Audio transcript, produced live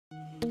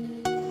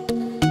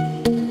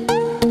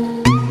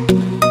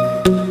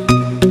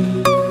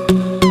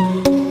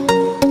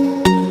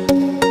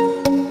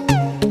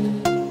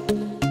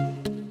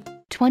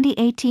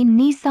2018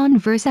 Nissan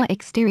Versa.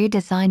 Exterior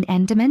design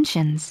and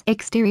dimensions.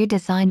 Exterior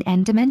design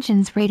and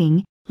dimensions.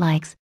 Rating: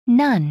 likes,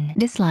 none.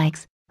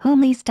 Dislikes: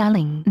 homely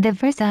styling. The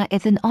Versa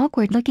is an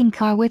awkward-looking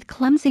car with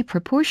clumsy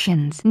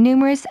proportions.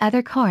 Numerous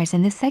other cars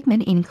in the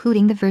segment,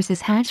 including the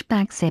Versa's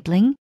hatchback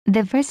sibling,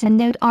 the Versa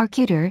Note, are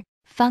cuter,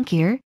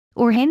 funkier,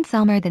 or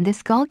handsomer than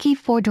this gawky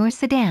four-door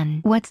sedan.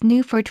 What's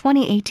new for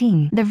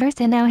 2018? The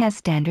Versa now has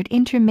standard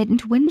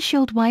intermittent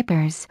windshield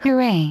wipers.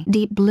 Hooray!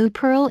 Deep blue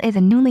pearl is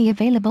a newly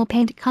available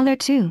paint color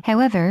too.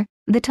 However,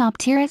 the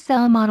top-tier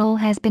SL model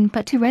has been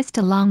put to rest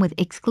along with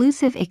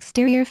exclusive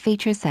exterior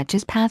features such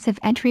as passive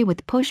entry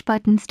with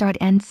push-button start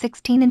and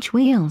 16-inch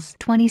wheels.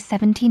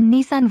 2017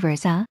 Nissan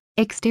Versa.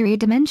 Exterior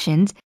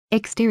dimensions.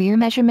 Exterior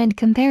measurement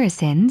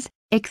comparisons.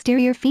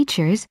 Exterior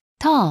features: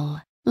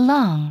 tall,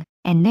 long,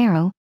 and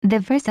narrow. The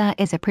Versa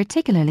is a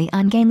particularly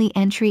ungainly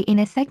entry in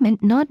a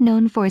segment not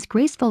known for its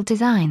graceful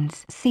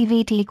designs.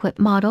 CVT-equipped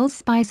models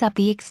spice up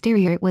the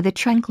exterior with a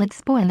trunklid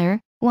spoiler,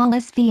 while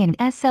SV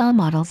and SL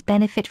models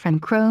benefit from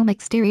chrome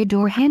exterior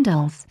door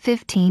handles.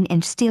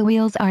 15-inch steel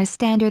wheels are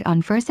standard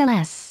on Versa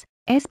S,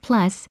 S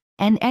Plus,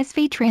 and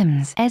SV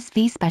trims.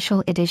 SV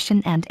Special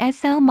Edition and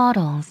SL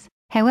models,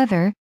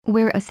 however,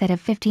 wear a set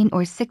of 15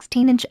 or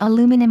 16-inch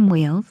aluminum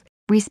wheels,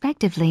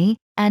 respectively,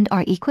 and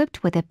are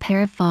equipped with a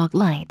pair of fog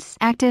lights.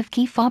 Active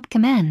key fob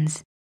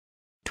commands.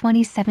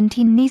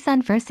 2017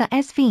 Nissan Versa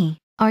SV.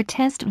 Our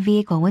test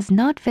vehicle was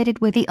not fitted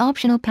with the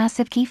optional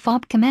passive key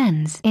fob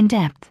commands. In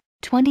depth.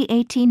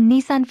 2018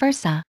 Nissan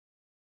Versa.